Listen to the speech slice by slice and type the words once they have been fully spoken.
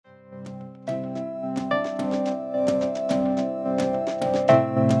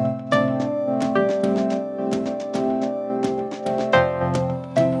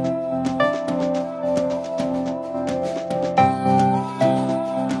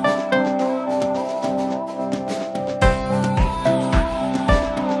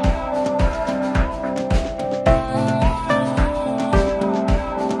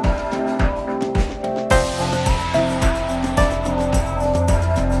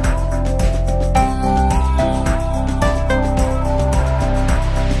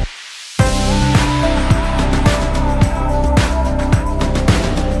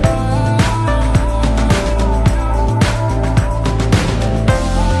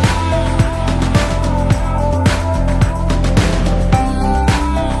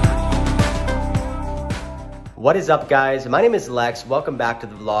What is up, guys? My name is Lex. Welcome back to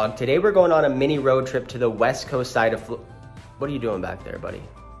the vlog. Today we're going on a mini road trip to the west coast side of What are you doing back there, buddy?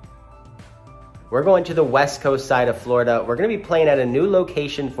 We're going to the west coast side of Florida. We're going to be playing at a new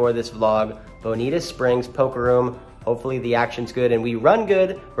location for this vlog, Bonita Springs Poker Room. Hopefully the action's good and we run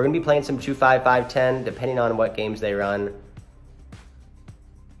good. We're going to be playing some 2-5, 5-10, depending on what games they run.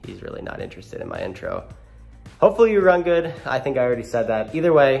 He's really not interested in my intro. Hopefully you run good. I think I already said that.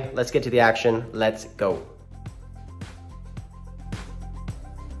 Either way, let's get to the action. Let's go.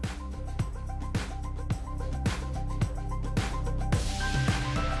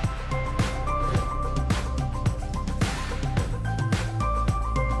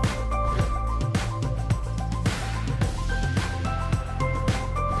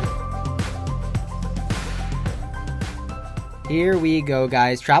 Here we go,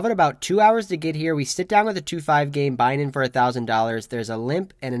 guys. Traveled about 2 hours to get here. We sit down with a 2-5 game, buying in for $1,000. There's a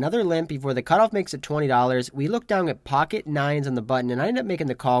limp and another limp before the cutoff makes it $20. We look down at pocket nines on the button, and I end up making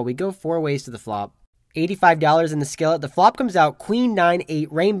the call. We go 4 ways to the flop. $85 in the skillet. The flop comes out queen, 9,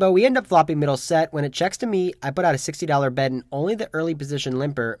 8, rainbow. We end up flopping middle set. When it checks to me, I put out a $60 bet, and only the early position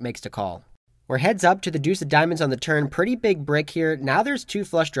limper makes the call. We're heads up to the deuce of diamonds on the turn. Pretty big brick here. Now there's 2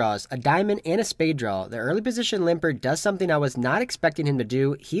 flush draws, a diamond and a spade draw. The early position limper does something I was not expecting him to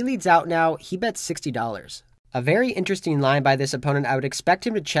do. He leads out now. He bets $60. A very interesting line by this opponent. I would expect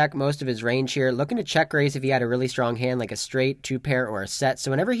him to check most of his range here, looking to check raise if he had a really strong hand like a straight, 2-pair, or a set.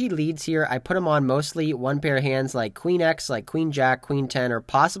 So whenever he leads here, I put him on mostly 1-pair hands like queen X, like queen jack, queen 10, or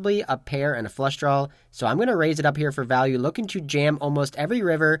possibly a pair and a flush draw. So I'm going to raise it up here for value, looking to jam almost every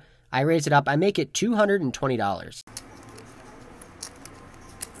river. I raise it up. I make it $220.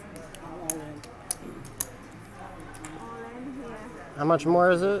 How much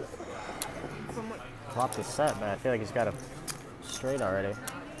more is it? Flop the set, but I feel like he's got a straight already.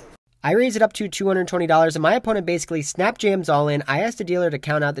 I raise it up to $220, and my opponent basically snap jams all in. I asked the dealer to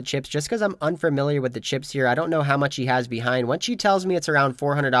count out the chips just because I'm unfamiliar with the chips here. I don't know how much he has behind. Once she tells me it's around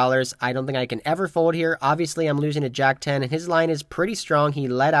 $400, I don't think I can ever fold here. Obviously, I'm losing to Jack 10, and his line is pretty strong. He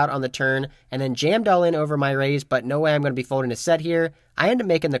let out on the turn and then jammed all in over my raise, but no way I'm going to be folding a set here. I end up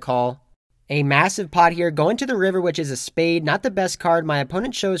making the call. A massive pot here, going to the river, which is a spade. Not the best card. My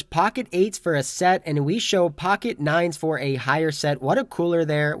opponent shows pocket 8s for a set, and we show pocket 9s for a higher set. What a cooler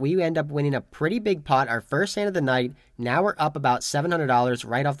there. We end up winning a pretty big pot, our first hand of the night. Now we're up about $700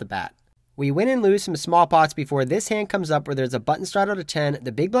 right off the bat. We win and lose some small pots before this hand comes up where there's a button straddle to 10.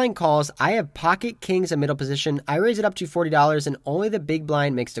 The big blind calls. I have pocket kings in middle position. I raise it up to $40, and only the big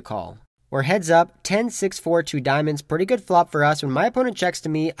blind makes the call. We're heads up, 10, 6, 4, 2 diamonds. Pretty good flop for us. When my opponent checks to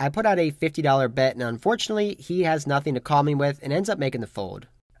me, I put out a $50 bet, and unfortunately, he has nothing to call me with and ends up making the fold.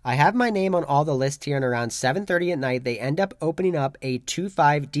 I have my name on all the lists here, and around 7:30 at night, they end up opening up a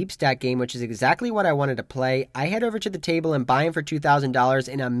 2-5 deep stack game, which is exactly what I wanted to play. I head over to the table and buy in for $2,000,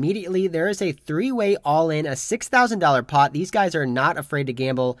 and immediately there is a 3-way all-in, a $6,000 pot. These guys are not afraid to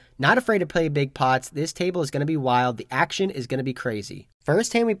gamble, not afraid to play big pots. This table is going to be wild. The action is going to be crazy.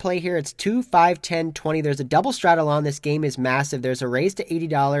 First hand we play here, it's 2, 5, 10, 20. There's a double straddle on. This game is massive. There's a raise to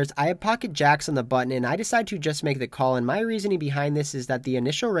 $80. I have pocket jacks on the button, and I decide to just make the call. And my reasoning behind this is that the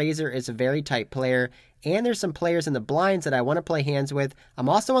initial raiser is a very tight player, and there's some players in the blinds that I want to play hands with. I'm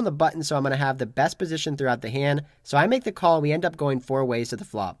also on the button, so I'm going to have the best position throughout the hand. So I make the call, and we end up going 4 ways to the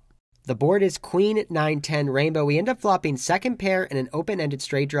flop. The board is queen, 9, 10, rainbow. We end up flopping second pair and an open-ended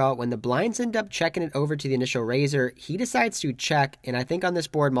straight draw. When the blinds end up checking it over to the initial raiser, he decides to check, and I think on this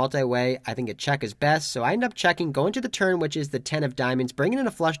board multi-way, I think a check is best. So I end up checking, going to the turn, which is the 10 of diamonds, bringing in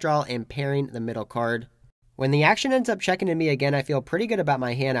a flush draw and pairing the middle card. When the action ends up checking to me again, I feel pretty good about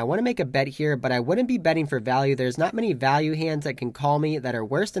my hand. I want to make a bet here, but I wouldn't be betting for value. There's not many value hands that can call me that are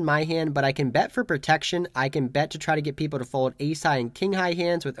worse than my hand, but I can bet for protection. I can bet to try to get people to fold ace-high and king-high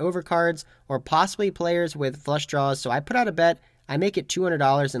hands with overcards, or possibly players with flush draws. So I put out a bet. I make it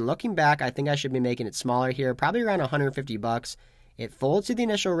 $200, and looking back, I think I should be making it smaller here, probably around $150. It folds to the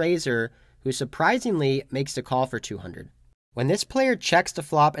initial raiser, who surprisingly makes the call for $200. When this player checks to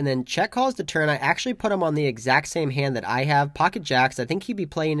flop and then check calls the turn, I actually put him on the exact same hand that I have, pocket jacks. I think he'd be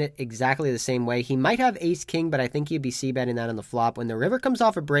playing it exactly the same way. He might have ace king, but I think he'd be c-betting that on the flop. When the river comes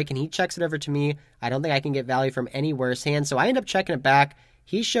off a break and he checks it over to me, I don't think I can get value from any worse hand, so I end up checking it back.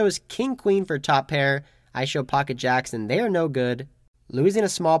 He shows king queen for top pair. I show pocket jacks, and they are no good. Losing a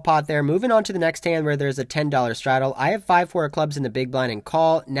small pot there. Moving on to the next hand where there's a $10 straddle. I have 5-4 clubs in the big blind and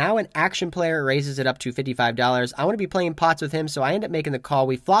call. Now an action player raises it up to $55. I want to be playing pots with him, so I end up making the call.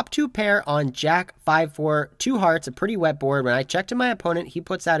 We flop 2 pair on jack 5-4, 2 hearts, a pretty wet board. When I check to my opponent, he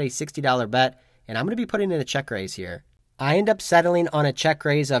puts out a $60 bet, and I'm going to be putting in a check raise here. I end up settling on a check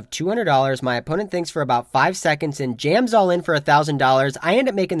raise of $200. My opponent thinks for about 5 seconds and jams all in for $1,000. I end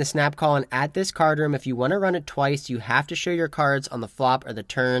up making the snap call, and at this card room, if you want to run it twice, you have to show your cards on the flop or the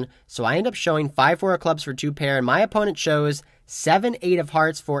turn. So I end up showing 5-4 of clubs for 2 pair, and my opponent shows 7-8 of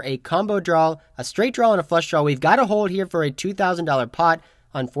hearts for a combo draw, a straight draw, and a flush draw. We've got a hold here for a $2,000 pot.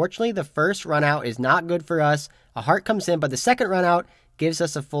 Unfortunately, the first run out is not good for us. A heart comes in, but the second run out gives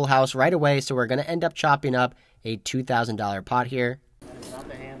us a full house right away, so we're going to end up chopping up a $2,000 pot here. Not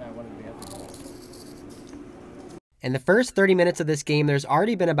the hand I wanted to be up. In the first 30 minutes of this game, there's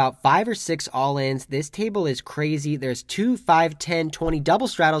already been about 5 or 6 all-ins. This table is crazy. There's 2, 5, 10, 20 double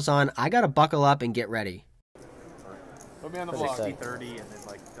straddles on. I got to buckle up and get ready. Put me on the vlog. 30 and then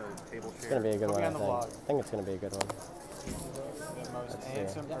like the table share. It's going to be a good one, on the vlog. I think it's going to be a good one. The most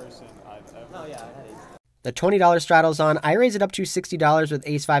handsome person I've ever. Oh, yeah. The $20 straddle's on. I raise it up to $60 with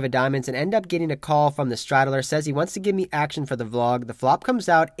ace-5 of diamonds and end up getting a call from the straddler. Says he wants to give me action for the vlog. The flop comes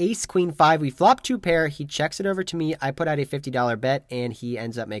out, ace-queen-5. We flop 2 pair. He checks it over to me. I put out a $50 bet, and he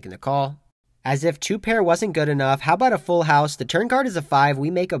ends up making the call. As if 2 pair wasn't good enough, how about a full house? The turn card is a 5. We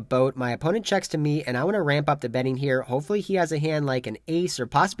make a boat. My opponent checks to me, and I want to ramp up the betting here. Hopefully he has a hand like an ace or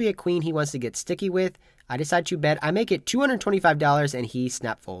possibly a queen he wants to get sticky with. I decide to bet. I make it $225, and he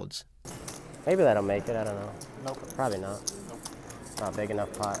snap folds. Maybe that'll make it. I don't know. Nope. Probably not. Nope. Not big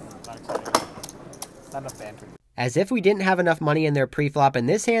enough pot. Not excited. Not enough banter. As if we didn't have enough money in their pre-flop. In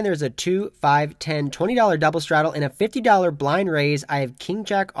this hand, there's a $2, $5, $10, $20 double straddle and a $50 blind raise. I have king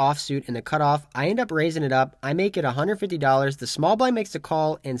jack offsuit in the cutoff. I end up raising it up. I make it $150. The small blind makes the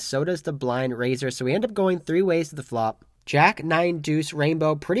call, and so does the blind raiser. So we end up going 3 ways to the flop. Jack, 9, deuce,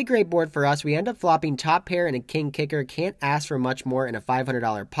 rainbow. Pretty great board for us. We end up flopping top pair and a king kicker. Can't ask for much more in a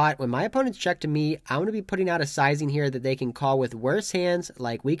 $500 pot. When my opponents check to me, I'm going to be putting out a sizing here that they can call with worse hands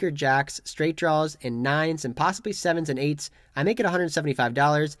like weaker jacks, straight draws, and 9s, and possibly 7s and 8s. I make it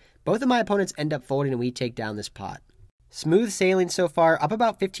 $175. Both of my opponents end up folding, and we take down this pot. Smooth sailing so far, up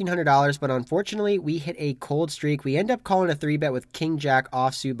about $1,500, but unfortunately, we hit a cold streak. We end up calling a 3-bet with king jack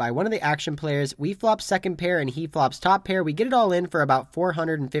offsuit by one of the action players. We flop second pair, and he flops top pair. We get it all in for about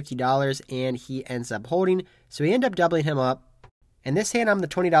 $450, and he ends up holding, so we end up doubling him up. In this hand, I'm the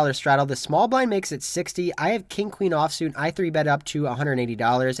 $20 straddle. The small blind makes it $60. I have king-queen offsuit. I 3-bet up to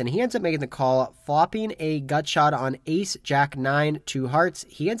 $180, and he ends up making the call, flopping a gut shot on ace, jack, 9, 2 hearts.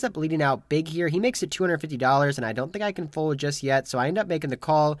 He ends up leading out big here. He makes it $250, and I don't think I can fold just yet, so I end up making the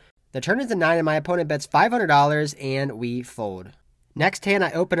call. The turn is a 9, and my opponent bets $500, and we fold. Next hand,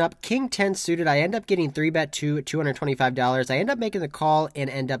 I open up king 10 suited. I end up getting 3-bet to $225. I end up making the call and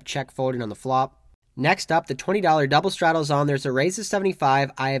end up check folding on the flop. Next up, the $20 double straddle's on. There's a raise of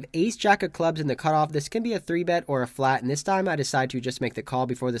 75. I have ace jack of clubs in the cutoff. This can be a 3-bet or a flat, and this time I decide to just make the call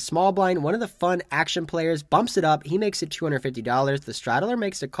before the small blind. One of the fun action players bumps it up. He makes it $250. The straddler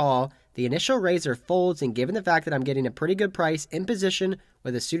makes a call. The initial raiser folds, and given the fact that I'm getting a pretty good price in position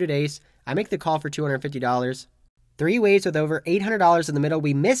with a suited ace, I make the call for $250. 3 ways with over $800 in the middle.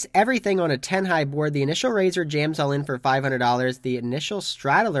 We miss everything on a 10-high board. The initial raiser jams all in for $500. The initial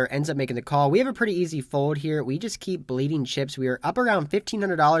straddler ends up making the call. We have a pretty easy fold here. We just keep bleeding chips. We were up around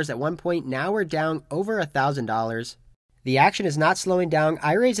 $1,500 at one point. Now we're down over $1,000. The action is not slowing down.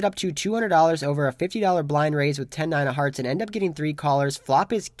 I raise it up to $200 over a $50 blind raise with 10-9 of hearts and end up getting 3 callers.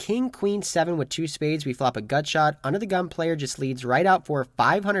 Flop is king, queen, 7 with 2 spades. We flop a gut shot. Under the gun player just leads right out for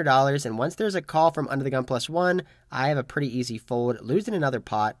 $500. And once there's a call from under the gun +1, I have a pretty easy fold, losing another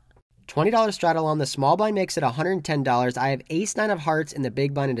pot. $20 straddle on. The small blind makes it $110. I have ace 9 of hearts in the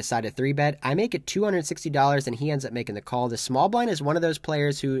big blind and decide to 3-bet. I make it $260 and he ends up making the call. The small blind is one of those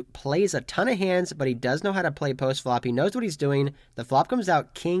players who plays a ton of hands, but he does know how to play post flop. He knows what he's doing. The flop comes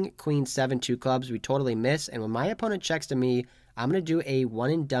out king, queen, 7, 2 clubs. We totally miss. And when my opponent checks to me, I'm going to do a one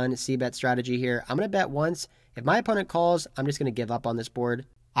and done c-bet strategy here. I'm going to bet once. If my opponent calls, I'm just going to give up on this board.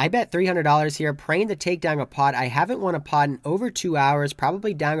 I bet $300 here, praying to take down a pot. I haven't won a pot in over 2 hours,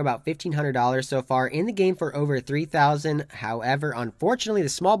 probably down about $1,500 so far, in the game for over $3,000. However, unfortunately, the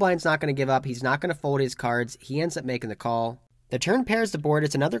small blind's not going to give up. He's not going to fold his cards. He ends up making the call. The turn pairs the board.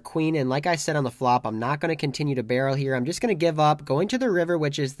 It's another queen, and like I said on the flop, I'm not going to continue to barrel here. I'm just going to give up, going to the river,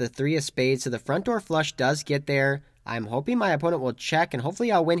 which is the 3 of spades, so the front door flush does get there. I'm hoping my opponent will check, and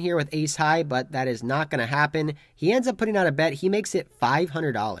hopefully I'll win here with ace high, but that is not going to happen. He ends up putting out a bet. He makes it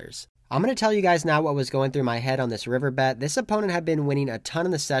 $500. I'm going to tell you guys now what was going through my head on this river bet. This opponent had been winning a ton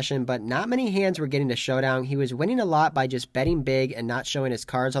in the session, but not many hands were getting to showdown. He was winning a lot by just betting big and not showing his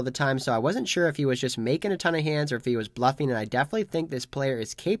cards all the time, so I wasn't sure if he was just making a ton of hands or if he was bluffing, and I definitely think this player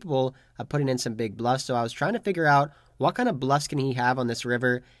is capable of putting in some big bluffs, so I was trying to figure out what kind of bluffs can he have on this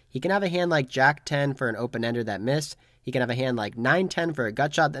river. He can have a hand like Jack 10 for an open-ender that missed. He can have a hand like 9-10 for a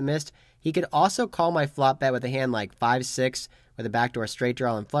gut shot that missed. He could also call my flop bet with a hand like 5-6 with a backdoor straight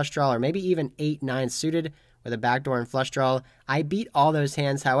draw and flush draw, or maybe even 8-9 suited with a backdoor and flush draw. I beat all those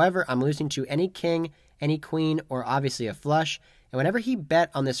hands. However, I'm losing to any king, any queen, or obviously a flush. And whenever he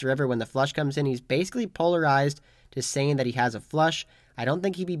bet on this river when the flush comes in, he's basically polarized to saying that he has a flush. I don't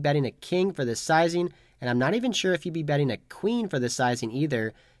think he'd be betting a king for this sizing, and I'm not even sure if he'd be betting a queen for this sizing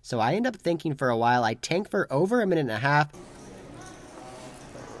either. So I end up thinking for a while. I tank for over a minute and a half.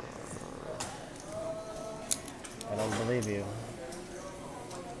 I don't believe you.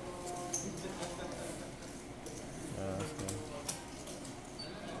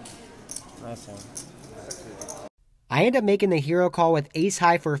 Nice one. I end up making the hero call with ace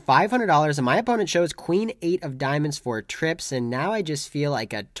high for $500, and my opponent shows queen 8 of diamonds for trips, and now I just feel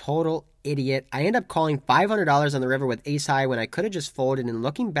like a total idiot. I end up calling $500 on the river with ace high when I could have just folded, and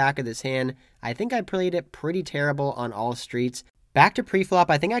looking back at this hand, I think I played it pretty terrible on all streets. Back to preflop,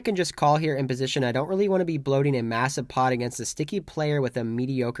 I think I can just call here in position. I don't really want to be bloating a massive pot against a sticky player with a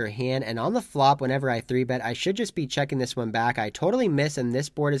mediocre hand. And on the flop, whenever I 3-bet, I should just be checking this one back. I totally miss, and this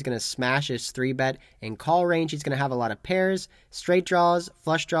board is going to smash his 3-bet. In call range, he's going to have a lot of pairs, straight draws,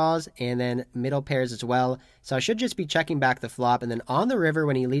 flush draws, and then middle pairs as well. So I should just be checking back the flop. And then on the river,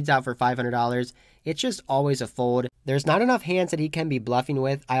 when he leads out for $500, it's just always a fold. There's not enough hands that he can be bluffing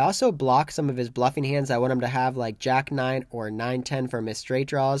with. I also block some of his bluffing hands. I want him to have like Jack 9 or 9-10 for missed straight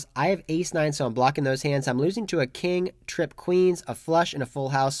draws. I have ace 9, so I'm blocking those hands. I'm losing to a king, trip queens, a flush, and a full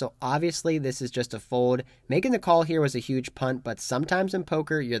house. So obviously this is just a fold. Making the call here was a huge punt, but sometimes in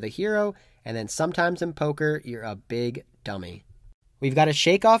poker you're the hero, and then sometimes in poker you're a big dummy. We've got to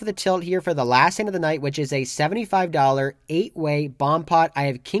shake off the tilt here for the last hand of the night, which is a $75 8-way bomb pot. I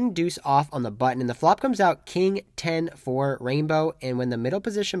have king deuce off on the button, and the flop comes out king 10 for rainbow. And when the middle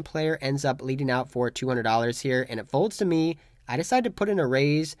position player ends up leading out for $200 here and it folds to me, I decided to put in a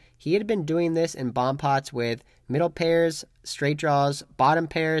raise. He had been doing this in bomb pots with middle pairs, straight draws, bottom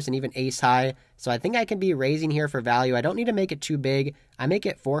pairs, and even ace high. So I think I can be raising here for value. I don't need to make it too big. I make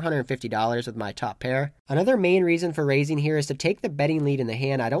it $450 with my top pair. Another main reason for raising here is to take the betting lead in the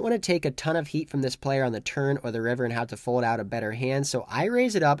hand. I don't want to take a ton of heat from this player on the turn or the river and have to fold out a better hand. So I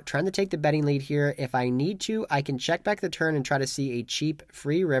raise it up, trying to take the betting lead here. If I need to, I can check back the turn and try to see a cheap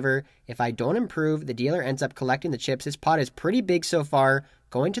free river. If I don't improve, the dealer ends up collecting the chips. This pot is pretty big so far.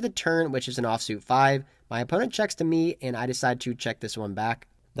 Going to the turn, which is an offsuit 5. My opponent checks to me, and I decide to check this one back.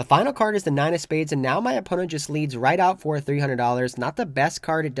 The final card is the 9 of spades, and now my opponent just leads right out for $300. Not the best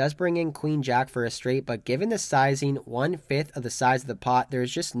card. It does bring in queen jack for a straight, but given the sizing, 1/5 of the size of the pot,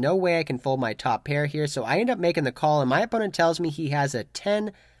 there's just no way I can fold my top pair here. So I end up making the call, and my opponent tells me he has a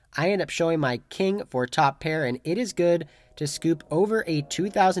 10. I end up showing my king for top pair, and it is good to scoop over a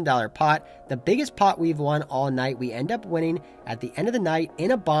 $2,000 pot. The biggest pot we've won all night. We end up winning at the end of the night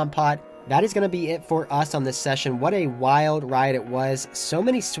in a bomb pot. That is going to be it for us on this session. What a wild ride it was. So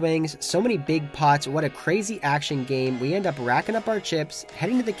many swings, so many big pots. What a crazy action game. We end up racking up our chips,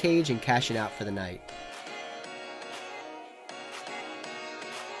 heading to the cage, and cashing out for the night.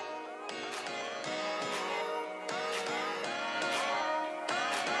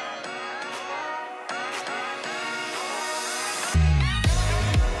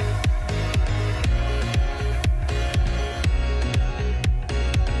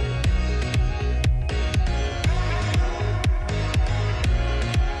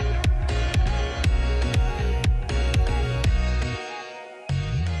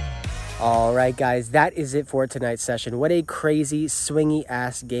 All right, guys, that is it for tonight's session. What a crazy,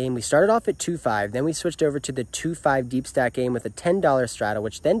 swingy-ass game. We started off at 2-5, then we switched over to the 2-5 deep stack game with a $10 straddle,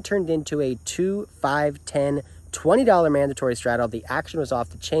 which then turned into a 2-5-10 $20 mandatory straddle. The action was off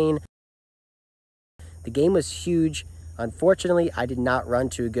the chain. The game was huge. Unfortunately, I did not run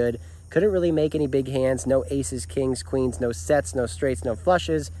too good. Couldn't really make any big hands. No aces, kings, queens, no sets, no straights, no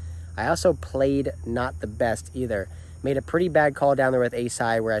flushes. I also played not the best either. Made a pretty bad call down there with ace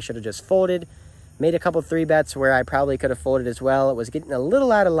high where I should have just folded. Made a couple 3-bets where I probably could have folded as well. It was getting a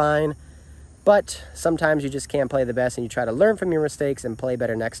little out of line, but sometimes you just can't play the best and you try to learn from your mistakes and play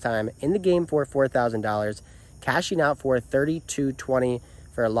better next time. In the game for $4,000, cashing out for $32.20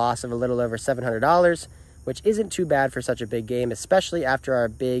 for a loss of a little over $700, which isn't too bad for such a big game, especially after our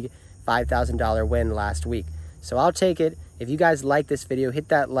big $5,000 win last week. So I'll take it. If you guys like this video, hit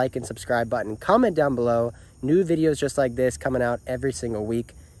that like and subscribe button. Comment down below. New videos just like this coming out every single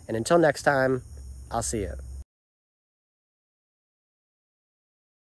week. And until next time, I'll see you.